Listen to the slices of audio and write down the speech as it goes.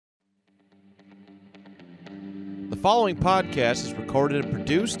following podcast is recorded and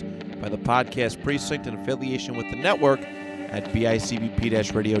produced by the Podcast Precinct in affiliation with the network at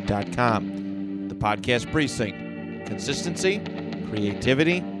bicbp-radio.com. The Podcast Precinct. Consistency,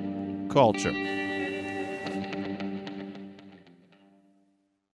 creativity, culture.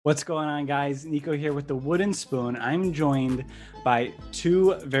 What's going on, guys? Nico here with the Wooden Spoon. I'm joined by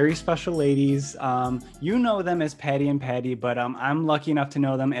two very special ladies. You know them as Patty and Patty, but I'm lucky enough to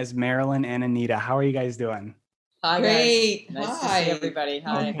know them as Marilyn and Anita. How are you guys doing? Hi, Great. guys. Nice Hi. to see everybody.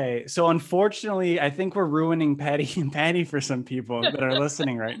 Hi. Okay, so unfortunately, I think we're ruining Patty and Patty for some people that are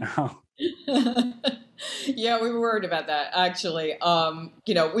listening right now. Yeah, we were worried about that, actually.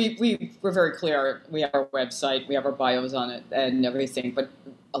 We're very clear. We have our website, we have our bios on it and everything, but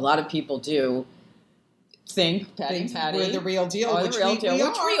a lot of people do think Patty, we're the real deal, we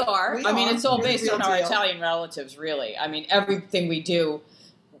are. I mean, it's all We're based the on real our deal. Italian relatives, really. I mean, everything we do,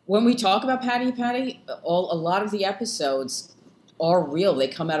 when we talk about Patty, a lot of the episodes are real. They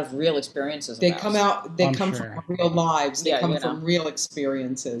come out of real experiences. They of come ours. out. They I'm come sure. from real lives. They Yeah, come you from know. real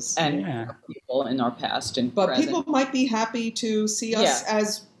experiences. And Yeah. people in our past and But present. people might be happy to see us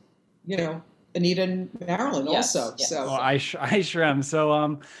as, Anita and Marilyn Yes, also. yes. So Oh, I sure am.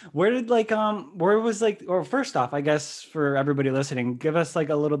 So, first off, I guess for everybody listening, give us like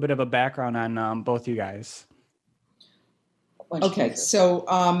a little bit of a background on both you guys. okay. So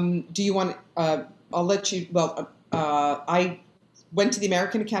do you want? I'll let you. Well, I went to the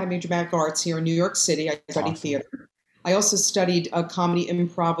American Academy of Dramatic Arts here in New York City. I studied Awesome. theater. I also studied comedy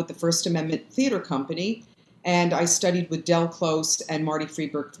improv with the First Amendment Theater Company, and I studied with Del Close and Marty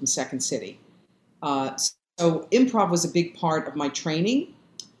Friedberg from Second City. So improv was a big part of my training,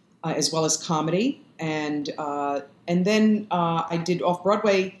 as well as comedy, and then I did off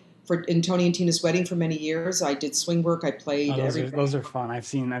Broadway in Tony and Tina's Wedding for many years. I did swing work. I played Those are fun. I've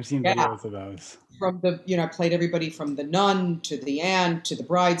seen Yeah. videos of those. from I played everybody from the nun to the aunt to the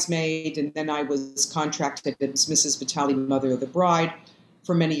bridesmaid, and then I was contracted as Mrs. Vitale, mother of the bride,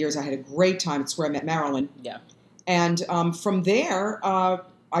 for many years. I had a great time. It's where I met Marilyn. Yeah. And from there,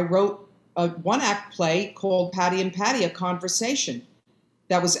 I wrote a one-act play called Patty and Patty, A Conversation,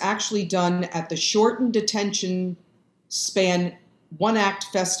 that was actually done at the Shortened Detention Span one-act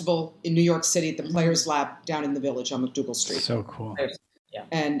festival in New York City at the Players Lab down in the Village on McDougal Street. So cool. Yeah.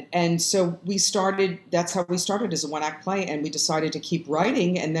 And so we started, that's how we started as a one-act play, and we decided to keep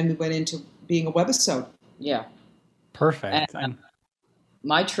writing, and then we went into being a webisode. Yeah. Perfect.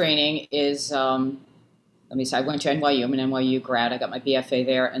 My training is, I went to NYU. I'm an NYU grad. I got my BFA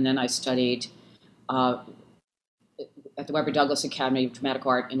there, and then I studied at the Webber Douglas Academy of Dramatic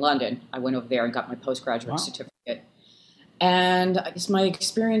Art in London. I went over there and got my postgraduate certificate. And I guess my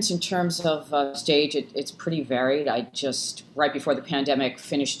experience in terms of stage, it's pretty varied. I just, right before the pandemic,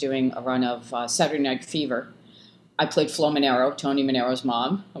 finished doing a run of Saturday Night Fever. I played Flo Monero, Tony Monero's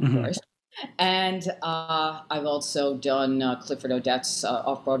mom, of course. And I've also done Clifford Odets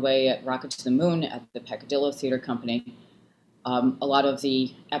off-Broadway at Rocket to the Moon at the Peccadillo Theater Company. A lot of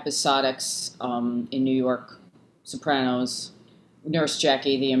the episodics in New York, Sopranos, Nurse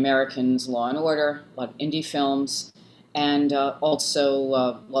Jackie, The Americans, Law and Order, a lot of indie films, and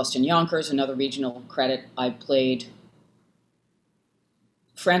also Lost in Yonkers, another regional credit. I played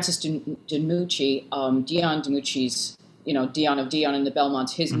Francis DiMucci, Dion DiMucci's, Dion of Dion and the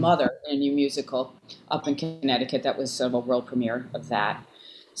Belmonts, his mother in a new musical up in Connecticut. That was a world premiere of that.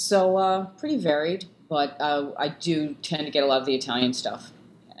 So pretty varied, but I do tend to get a lot of the Italian stuff.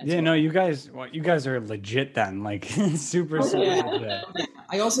 Yeah, no, you guys are legit then, like super legit.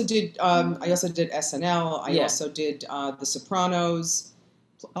 I also did SNL. I also did The Sopranos.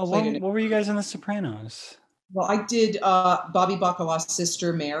 Oh, what were you guys in The Sopranos? Well, I did Bobby Bacala's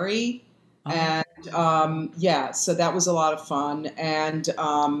sister, Mary. And so that was a lot of fun. And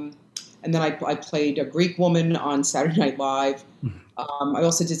then I played a Greek woman on Saturday Night Live. I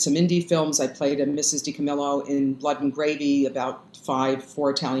also did some indie films. I played a Mrs. DiCamillo in Blood and Gravy about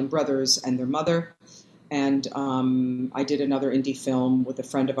four Italian brothers and their mother. And I did another indie film with a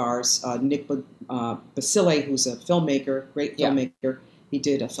friend of ours, Nick Basile, who's a filmmaker, great filmmaker. He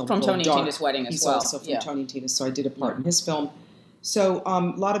did a film from called Tony and Dark. Tina's Wedding as He's well. also from Tony and Tina, so I did a part in his film. So a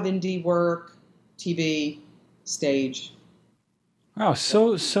lot of indie work, TV, stage. Oh,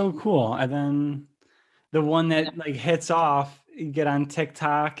 so cool. And then the one that like hits off, you get on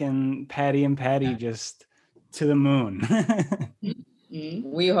TikTok and Patty and Patty just to the moon.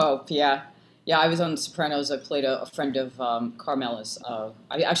 We hope, yeah. Yeah, I was on The Sopranos. I played a friend of Carmela's.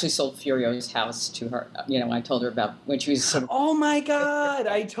 I actually sold Furio's house to her. I told her about when she was sort of... Oh my God.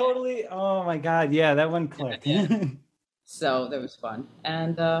 Oh my God. Yeah, that one clicked. So that was fun.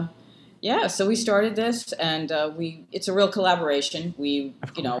 And Yeah, so we started this, and it's a real collaboration. We,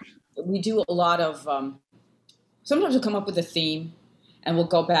 we do a lot of. Sometimes we'll come up with a theme, and we'll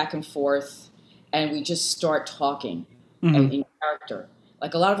go back and forth, and we just start talking in character.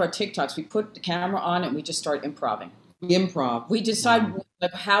 Like a lot of our TikToks, we put the camera on and we just start improving. We decide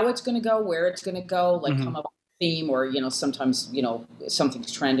like how it's going to go, where it's going to go, like come up with a theme, or sometimes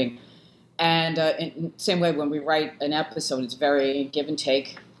something's trending. And in the same way, when we write an episode, it's very give and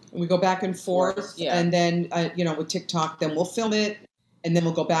take. We go back and forth, and then with TikTok, then we'll film it, and then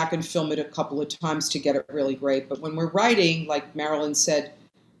we'll go back and film it a couple of times to get it really great. But when we're writing, like Marilyn said,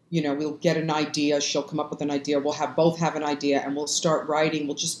 we'll get an idea. She'll come up with an idea. We'll both have an idea, and we'll start writing.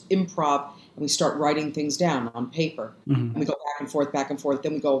 We'll just improv, and we start writing things down on paper. And we go back and forth, back and forth.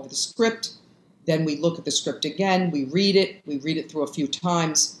 Then we go over the script. Then we look at the script again. We read it. We read it through a few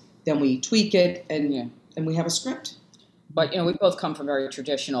times. Then we tweak it, and we have a script. But, we both come from very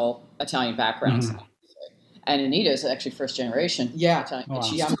traditional Italian backgrounds. And Anita's actually first generation Italian. Wow.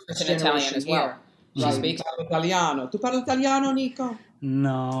 She's first Italian as well. She speaks Italiano. Tu parli Italiano, Nico?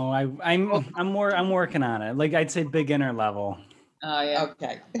 No, I'm working on it. Like I'd say beginner level. Oh, yeah.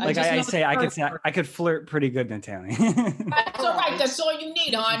 Okay. Like I could flirt pretty good in Italian. That's all right. That's all you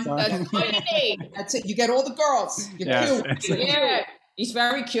need, hon. That's all you need. That's it. You get all the girls. You're cute. Yeah. He's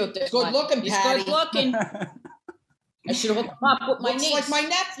very cute. Good looking, Patty. He's good looking. I should hook him up with my niece. Looks like my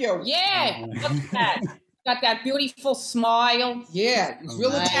nephew. Yeah. Look at that. Got that beautiful smile. Yeah. He's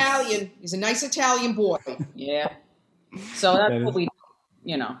real nice. Italian. He's a nice Italian boy. Yeah. So that's what we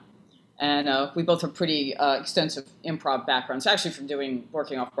And we both have pretty extensive improv backgrounds, actually from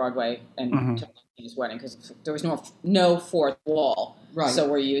working off Broadway and his wedding, because there was no fourth wall. Right. So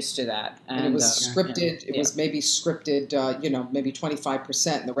we're used to that. And it was scripted. It was maybe scripted, maybe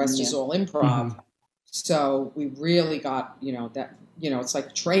 25%, and the rest is all improv. So we really got, that, it's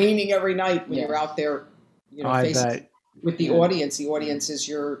like training every night when you're out there, facing with the audience. The audience is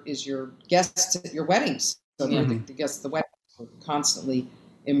your guests at your weddings. So the guests at the wedding, we're constantly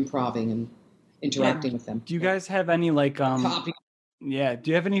improving and interacting with them. Do you guys have any do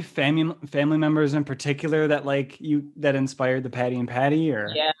you have any family members in particular that that inspired the Patty and Patty, or?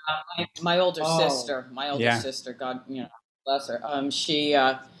 Yeah, my older sister, sister, God, bless her.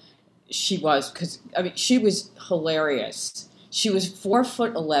 She was, she was hilarious. She was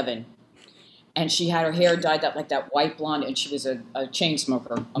 4'11", and she had her hair dyed that white blonde, and she was a chain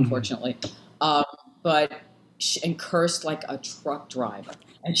smoker, unfortunately. And cursed like a truck driver,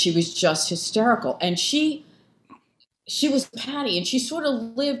 and she was just hysterical. And she was Patty, and she sort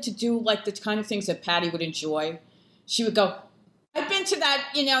of lived to do the kind of things that Patty would enjoy. She would go, I've been to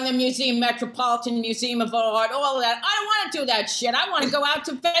that, the museum, Metropolitan Museum of Art, all of that. I don't want to do that shit. I want to go out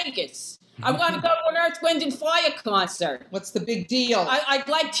to Vegas. I want to go to an Earth, Wind, and Fire concert. What's the big deal? I'd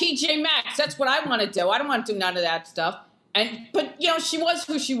like TJ Maxx. That's what I want to do. I don't want to do none of that stuff. But she was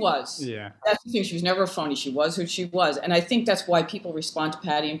who she was. Yeah. That's the thing. She was never phony. She was who she was. And I think that's why people respond to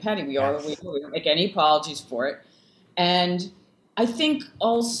Patty and Patty. We don't make any apologies for it. And I think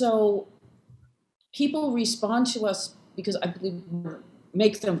also people respond to us because I believe we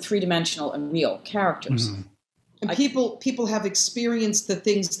make them three-dimensional and real characters. And people have experienced the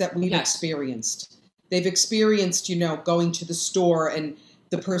things that we've experienced. They've experienced, going to the store and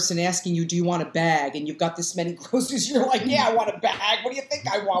the person asking you, do you want a bag? And you've got this many groceries. You're like, yeah, I want a bag. What do you think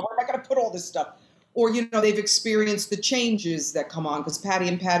I want? Where am I going to put all this stuff? Or, they've experienced the changes that come on, because Patty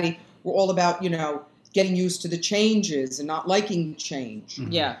and Patty were all about, getting used to the changes and not liking change.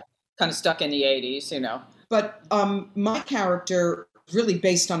 Yeah, kind of stuck in the 80s, But my character is really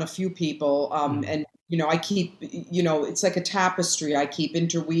based on a few people. And, I keep, it's like a tapestry. I keep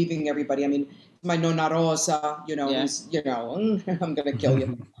interweaving everybody. I mean, my Nonna Rosa, who's, I'm going to kill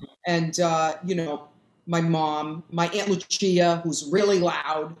you. And, my mom, my Aunt Lucia, who's really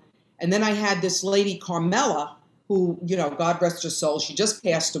loud. And then I had this lady, Carmela, who, God rest her soul, she just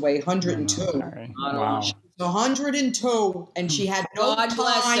passed away, 102. Wow. She was 102, and she had no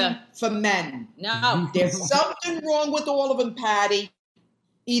time for men. No. There's something wrong with all of them, Patty.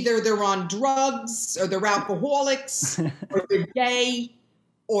 Either they're on drugs, or they're alcoholics, or they're gay,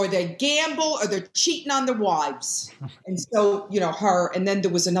 or they gamble, or they're cheating on their wives. And so, her, and then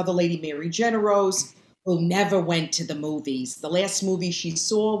there was another lady, Mary Generose, who never went to the movies. The last movie she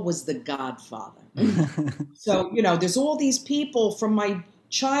saw was The Godfather. So, there's all these people from my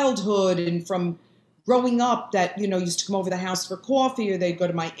childhood and from growing up that, used to come over the house for coffee, or they'd go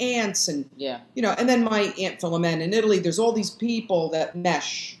to my aunt's and, and then my Aunt Philomena in Italy. There's all these people that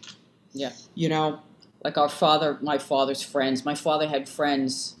mesh. Yeah. Like my father's friends. My father had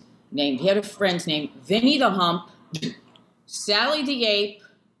he had friends named Vinny the Hump, Sally the Ape,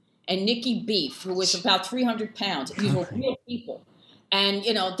 and Nikki Beef, who was about 300 pounds. These were real people. And,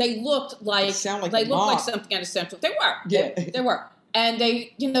 they looked like something out of Central. They were. Yeah. They were. And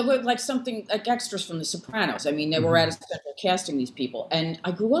they, were like something like extras from The Sopranos. I mean, they were out of Central casting these people. And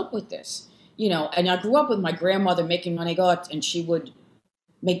I grew up with this, and I grew up with my grandmother making money go out, and she would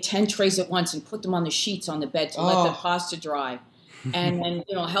make 10 trays at once and put them on the sheets on the bed to let the pasta dry. And then,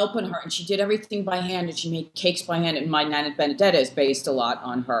 helping her. And she did everything by hand, and she made cakes by hand. And my Nana Benedetta is based a lot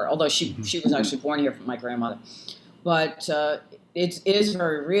on her, although she was actually born here from my grandmother. But it is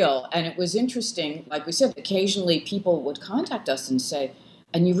very real. And it was interesting. Like we said, occasionally people would contact us and say,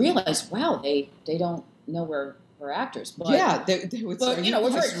 and you realize, wow, they don't know we're actors. But, yeah. They would but say,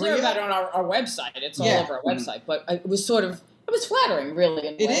 we're very clear about it on our website. It's all over our website. But it was it was flattering, really.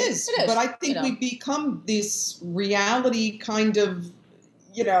 It is. But I think we become this reality kind of,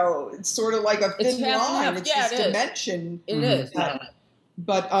 it's sort of like a thin line. It's this dimension. It is.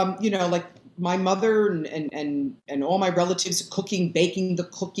 But, like my mother and all my relatives cooking, baking the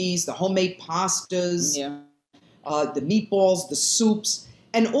cookies, the homemade pastas, the meatballs, the soups,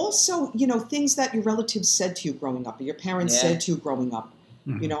 and also, things that your relatives said to you growing up, or your parents said to you growing up.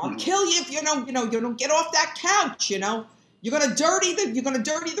 I'll kill you if you don't get off that couch, You're gonna dirty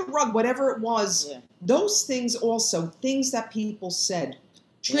the rug, whatever it was. Yeah. Those things also, things that people said,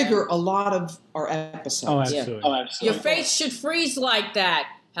 trigger a lot of our episodes. Oh, absolutely. Yeah. Oh, absolutely. Your face should freeze like that.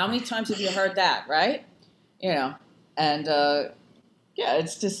 How many times have you heard that, right? And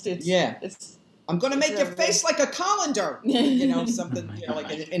it's I'm gonna make your face like a colander. Something like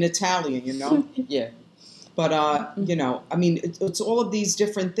in Italian, Yeah. But, I mean, it's all of these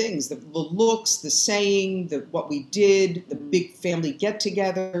different things, the looks, the saying, what we did, the big family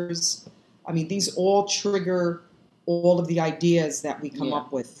get-togethers. I mean, these all trigger all of the ideas that we come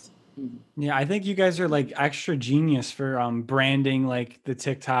up with. Yeah, I think you guys are like extra genius for branding like the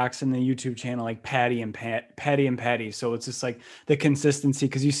TikToks and the YouTube channel, like Patty and Patty. So it's just like the consistency,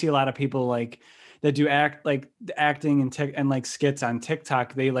 because you see a lot of people like that do acting and like skits on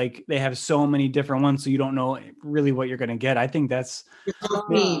TikTok. They have so many different ones, so you don't know really what you're going to get. I think that's there's no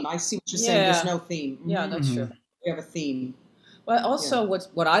theme. I see what you're saying. There's no theme. Yeah, that's true. We have a theme. But also,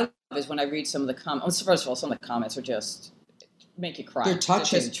 what I love is when I read some of the comments. First of all, some of the comments are just make you cry. They're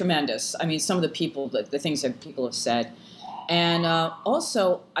touching. They're just tremendous. I mean, some of the people, the things that people have said, and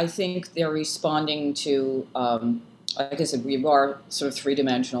also I think they're responding to, like I said, we are sort of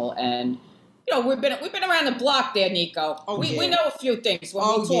three-dimensional and. We've been around the block there, Nico. We know a few things when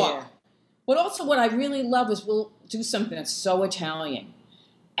we talk. Yeah. But also what I really love is we'll do something that's so Italian.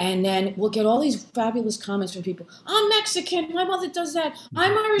 And then we'll get all these fabulous comments from people. I'm Mexican. My mother does that.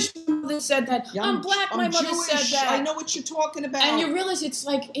 I'm Irish. My mother said that. I'm black. My mother Jewish. said that. I know what you're talking about. And you realize it's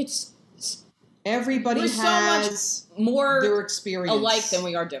everybody has so much more their experience alike than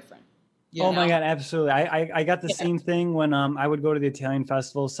we are different. My God, absolutely. I got the same thing when I would go to the Italian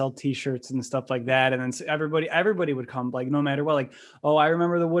festival, sell T-shirts and stuff like that, and then everybody would come, like no matter what, like, oh, I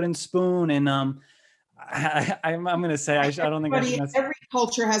remember the wooden spoon, and I'm gonna say I don't think every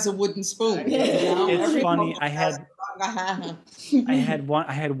culture has a wooden spoon. It's funny. I had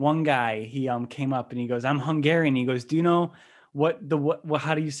one guy. He came up and he goes, "I'm Hungarian." He goes, "Do you know what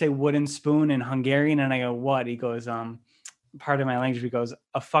how do you say wooden spoon in Hungarian?" And I go, "What?" He goes, part of my language, he goes,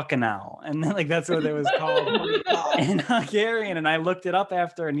 a fucking owl. And then, like, that's what it was called in Hungarian. And I looked it up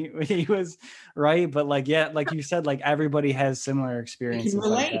after, and he was right. But like, yeah, like you said, like everybody has similar experiences. You can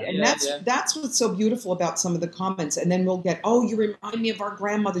relate. Like that. And that's what's so beautiful about some of the comments. And then we'll get, oh, you remind me of our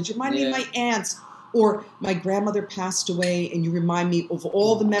grandmothers. You remind me of my aunts. Or my grandmother passed away and you remind me of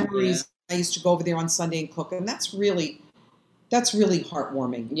all the memories. I used to go over there on Sunday and cook. And that's really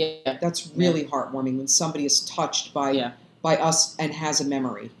heartwarming. Yeah. That's really heartwarming when somebody is touched by us and has a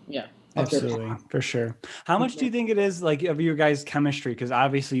memory. Yeah. Absolutely. For sure. How much do you think it is like of your guys' chemistry? Because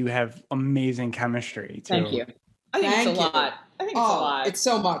obviously you have amazing chemistry too. Thank you. I think it's a lot. I think it's a lot. It's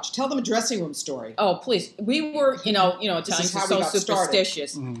so much. Tell them a dressing room story. Oh, please. We were, Italians are so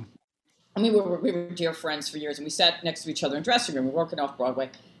superstitious. Mm-hmm. And we were dear friends for years, and we sat next to each other in the dressing room. We're working off Broadway.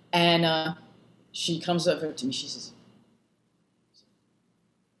 And she comes over to me. She says,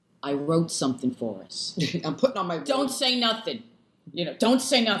 I wrote something for us. I'm putting on my... Don't say nothing. Don't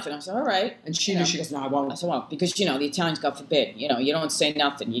say nothing. I said, all right. And she knew, she goes, no, I won't. I said, well, because, the Italians, God forbid, you don't say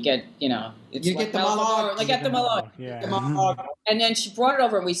nothing. You get, it's you get the monologue. I get the monologue. Yeah. And then she brought it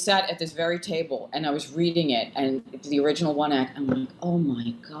over, and we sat at this very table, and I was reading it, and the original one act, I'm like, oh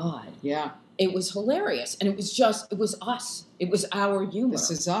my God. Yeah. It was hilarious. And it was us. It was our humor.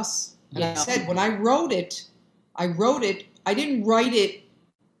 This is us. And I said, when I wrote it, I didn't write it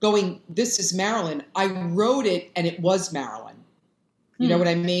going, this is Marilyn. I wrote it and it was Marilyn. You know what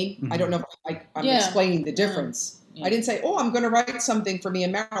I mean? Mhm. I don't know if I'm Yeah. explaining the difference. Yeah. I didn't say, oh, I'm going to write something for me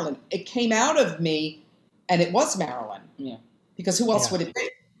and Marilyn. It came out of me, and it was Marilyn. Yeah. Because who else Yeah. would it be?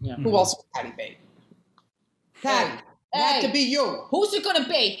 Yeah. Who else would Patty be? Patty. It had to be you. Who's it going to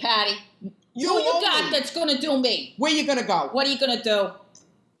be, Patty? Who you only. got that's going to do me? Where you going to go? What are you going to do?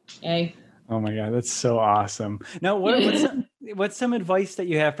 Hey. Oh my God, that's so awesome. Now, what's some advice that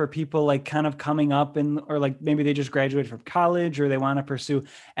you have for people like kind of coming up or like maybe they just graduated from college or they want to pursue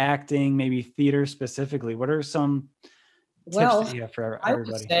acting, maybe theater specifically? What are some tips that you have for everybody? I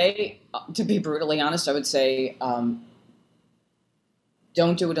would say, to be brutally honest, I would say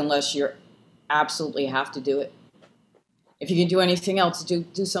don't do it unless you absolutely have to do it. If you can do anything else, do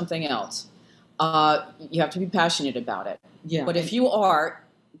something else. You have to be passionate about it. Yeah. But if you are,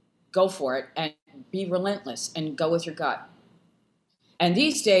 go for it and be relentless and go with your gut. And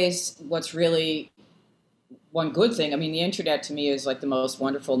these days, what's really one good thing, I mean, the internet to me is like the most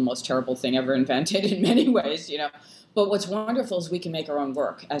wonderful, most terrible thing ever invented in many ways, you know. But what's wonderful is we can make our own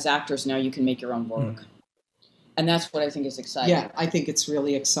work. As actors now, you can make your own work. Mm. And that's what I think is exciting. Yeah, I think it's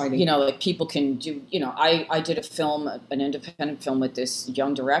really exciting. You know, like people can do, you know, I did a film, an independent film with this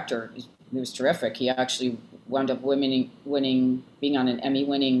young director. It was terrific. He actually wound up being on an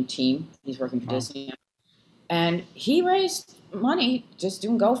Emmy-winning team. He's working for Disney now. And he raised money just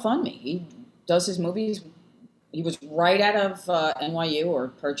doing GoFundMe. He does his movies. He was right out of NYU or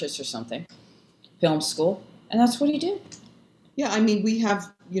Purchase or something, film school. And that's what he did. Yeah, I mean, we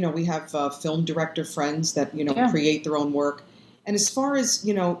have film director friends that, create their own work. And as far as,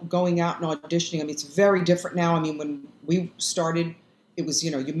 going out and auditioning, I mean, it's very different now. I mean, when we started, it was,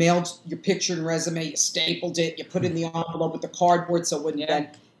 you mailed your picture and resume, you stapled it, you put it in the envelope with the cardboard so it wouldn't bend,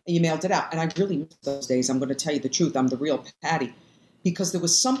 and you mailed it out. And I really miss those days. I'm going to tell you the truth. I'm the real Patty. Because there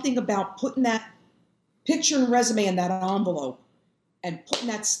was something about putting that picture and resume in that envelope and putting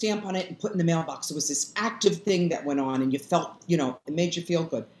that stamp on it and putting in the mailbox. It was this active thing that went on, and you felt, it made you feel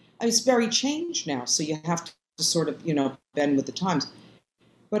good. I mean, it's very changed now, so you have to sort of, bend with the times.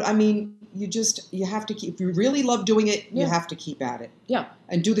 But, I mean, you have to keep, if you really love doing it, you have to keep at it. Yeah.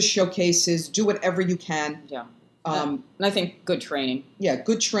 And do the showcases, do whatever you can. Yeah. And I think good training. Yeah,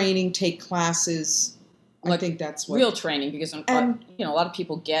 good training, take classes. I think that's what. Real training, because, a lot of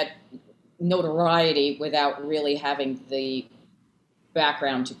people get notoriety without really having the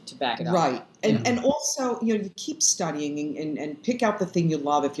background to back it up. Right. And also, you keep studying and pick out the thing you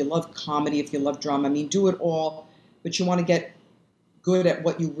love. If you love comedy, if you love drama, I mean, do it all, but you want to get good at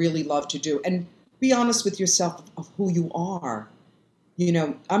what you really love to do. And be honest with yourself of who you are.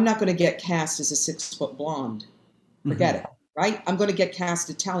 I'm not going to get cast as a 6-foot blonde. Forget it, right? I'm going to get cast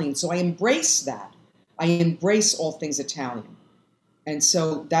Italian. So I embrace that. I embrace all things Italian. And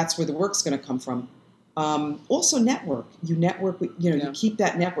so that's where the work's going to come from. Also network. You network with, you keep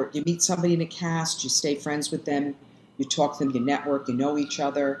that network. You meet somebody in a cast, you stay friends with them, you talk to them, you network, you know each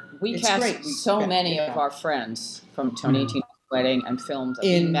other. It's cast great. So many of our friends from Tony and Tina's Wedding and filmed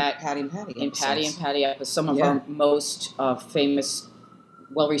in Patty and Patty. In Patty and Patty episodes. Some of our most famous,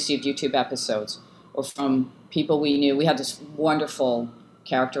 well-received YouTube episodes were from people we knew. We had this wonderful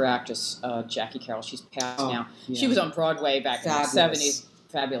character actress, Jackie Carroll. She's passed now. Yeah. She was on Broadway back in the 70s.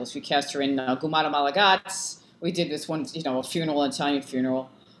 Fabulous. We cast her in Gumata Malagats. We did this one, a funeral, an Italian funeral.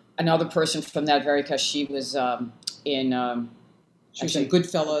 Another person from that very cast, she was in... she was in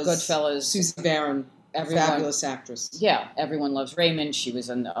Goodfellas. Goodfellas. Susie Barron, fabulous actress. Yeah, Everyone Loves Raymond. She was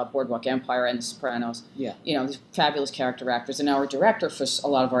in Boardwalk Empire and The Sopranos. Yeah. These fabulous character actors. And our director for a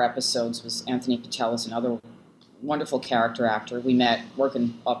lot of our episodes was Anthony Patelis, another wonderful character actor we met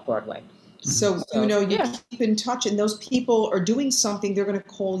working off Broadway. So you keep in touch, and those people are doing something. They're going to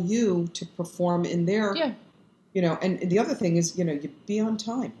call you to perform in their, and the other thing is, you be on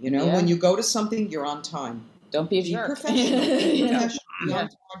time. When you go to something, you're on time. Don't be a jerk. Professional. Be professional. Be on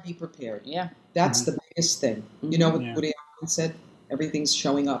time. Be prepared. Yeah, that's the biggest thing. You know what Woody Allen said? Everything's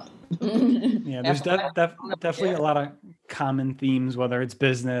showing up. Yeah, there's definitely a lot of common themes, whether it's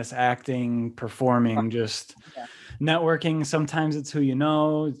business, acting, performing, just. Yeah. Networking, sometimes it's who you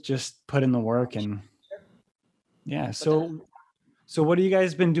know, just put in the work. And so what have you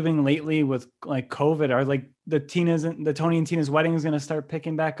guys been doing lately with like COVID? Are like the Tony and Tina's Wedding is going to start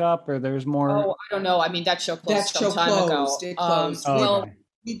picking back up, or there's more? Oh, I don't know. I mean, that show closed some time ago. It closed.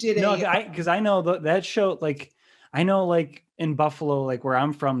 We did it. No, because I know that show, like, I know like in Buffalo, like where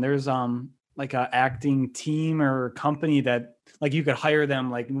I'm from, there's like a acting team or company that like you could hire them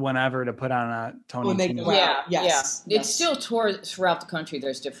like whenever to put on a Tony. It's still tours throughout the country.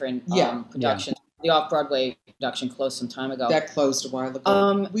 There's different productions. The off-Broadway production closed some time ago. That closed a while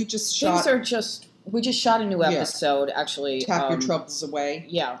ago. We just shot. Things are just We just shot a new Yeah. episode, actually. Tap Your Troubles Away.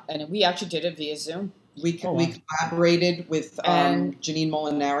 Yeah, and we actually did it via Zoom. We collaborated with And- Janine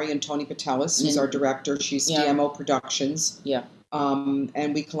Molinari and Tony Patelis, who's our director. She's Yeah. DMO Productions. Yeah.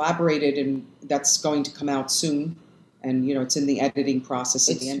 And we collaborated, and that's going to come out soon. And, you know, it's in the editing process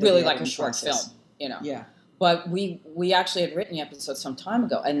at It's the end really of the like a editing short process. film, you know. Yeah. But we actually had written the episode some time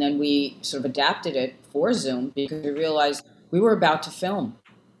ago, and then we sort of adapted it for Zoom because we realized we were about to film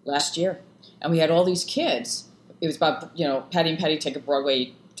last year, and we had all these kids. It was about, you know, Patty and Patty take a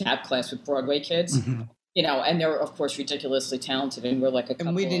Broadway tap class with Broadway kids, you know, and they're of course ridiculously talented, and we're like a couple.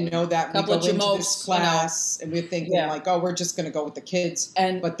 And we didn't know that. We couple go of into jamokes, this class, and we're thinking like, oh, we're just going to go with the kids.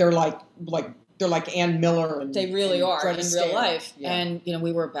 But they're like Ann Miller. And, they really and are Fred in Astaire. real life. Yeah. And, you know,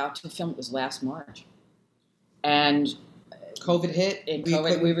 we were about to film. It was last March. And COVID hit.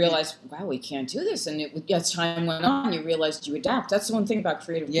 We realized, wow, we can't do this. And as time went on, you realized you adapt. That's the one thing about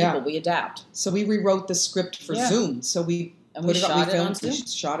creative people. We adapt. So we rewrote the script for Zoom. So we shot it on Zoom. We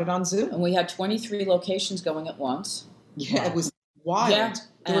shot it on Zoom. And we had 23 locations going at once. Yeah, it was wild. Yeah.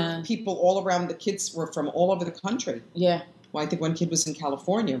 There were people all around. The kids were from all over the country. Yeah. Well, I think one kid was in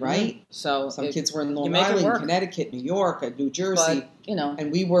California, right? Mm-hmm. So some kids were in Long Island, Connecticut, New York, New Jersey. But, you know,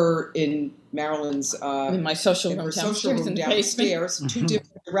 and we were in Maryland's. In my social room downstairs. Two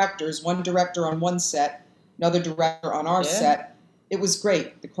different directors. One director on one set, another director on our set. It was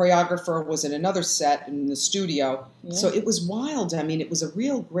great. The choreographer was in another set in the studio. Yeah. So it was wild. I mean, it was a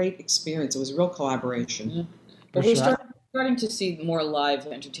real great experience. It was a real collaboration. Yeah. But we're starting to see more live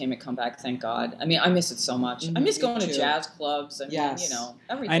entertainment come back, thank God. I mean, I miss it so much. I miss going to jazz clubs. I mean, you know,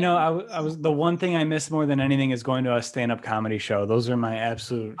 everything. I know. I was the one thing I miss more than anything is going to a stand-up comedy show. Those are my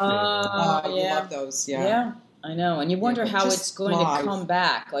absolute favorite. I love those. Yeah. Yeah, I know. And you wonder how it's going to come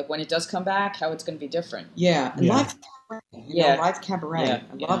back. Like when it does come back, how it's going to be different. Yeah. And live cabaret. Live cabaret. Yeah.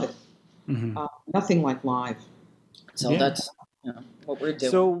 I love it. Mm-hmm. Nothing like live. So that's what we're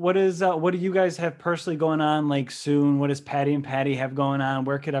doing. So what do you guys have personally going on like soon? What does Patty and Patty have going on?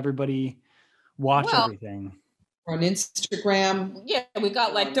 Where could everybody watch everything? On Instagram. Yeah, we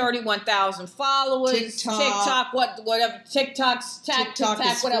got like 31,000 followers. TikTok, whatever. TikTok is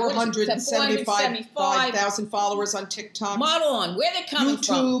 475,000 followers on TikTok. Model on. Where they coming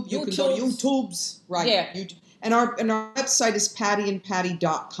from? You can go to YouTube's. Right. Yeah. And our website is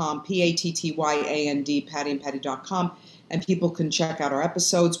pattyandpatty.com, PATTYAND, pattyandpatty.com. And people can check out our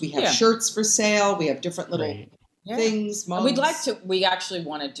episodes. We have shirts for sale. We have different little things. And we actually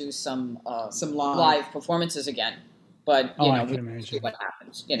want to do some live performances again. But, you know, we'll see what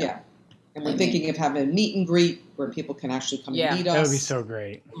happens. You know? Yeah. And we're thinking of having a meet and greet where people can actually come and meet us. That would be so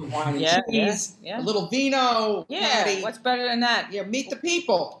great. Wine and cheese, a little vino. Yeah, Patty. what's better than that? Yeah, meet the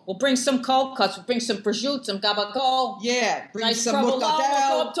people. We'll bring some cold cuts. We'll bring some prosciutto, some gabagool. Yeah, bring nice some mortadella. mortadella.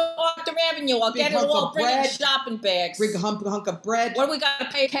 We'll go up to Arthur Avenue. I'll get it all. Bring in shopping bags. Bring a hunk of bread. What do we got to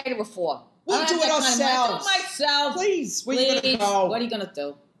pay a caterer for? We'll do it ourselves. I'll do it myself. Please. Where are you going to go? What are you going to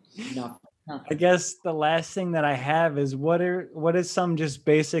do? No. I guess the last thing that I have is what is some just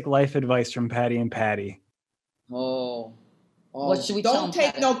basic life advice from Patty and Patty? Oh. What should we tell them? Don't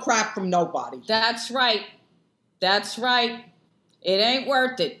take no crap from nobody. That's right. That's right. It ain't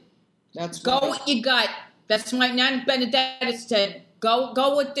worth it. Go what you got. That's my Nan Benedetta said.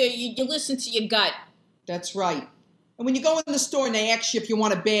 Go with you listen to your gut. That's right. And when you go in the store and they ask you if you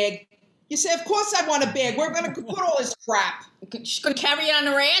want a bag, you say, of course I want a bag. We're going to put all this crap. She's going to carry it on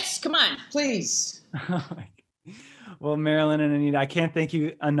her ass? Come on. Please. Well, Marilyn and Anita, I can't thank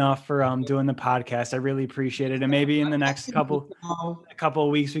you enough for doing the podcast. I really appreciate it. And maybe in the next couple of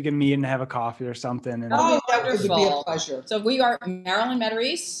weeks, we can meet and have a coffee or something. And that would be a pleasure. So we are Marilyn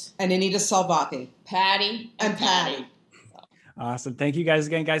Meterise. And Anita Salvati. Patty. And Patty. Awesome. Thank you guys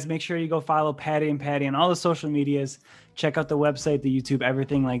again, guys. Make sure you go follow Patty and Patty on all the social medias. Check out the website, the YouTube,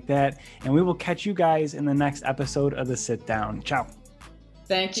 everything like that. And we will catch you guys in the next episode of The Sit Down. Ciao.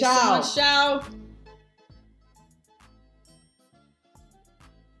 Thank you so much. Ciao.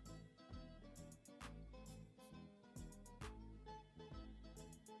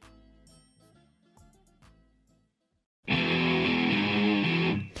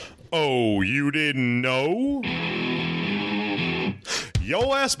 Oh, you didn't know?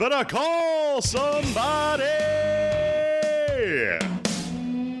 Yo ass better call somebody!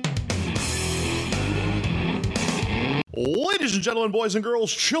 Ladies and gentlemen, boys and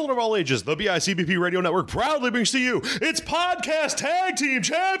girls, children of all ages, the BICBP Radio Network proudly brings to you its podcast tag team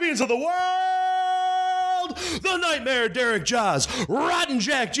champions of the world! The Nightmare Derek Jaws, Rotten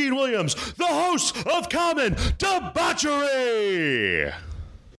Jack Gene Williams, the hosts of Common Debauchery!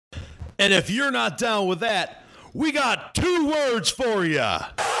 And if you're not down with that, we got 2 words for you.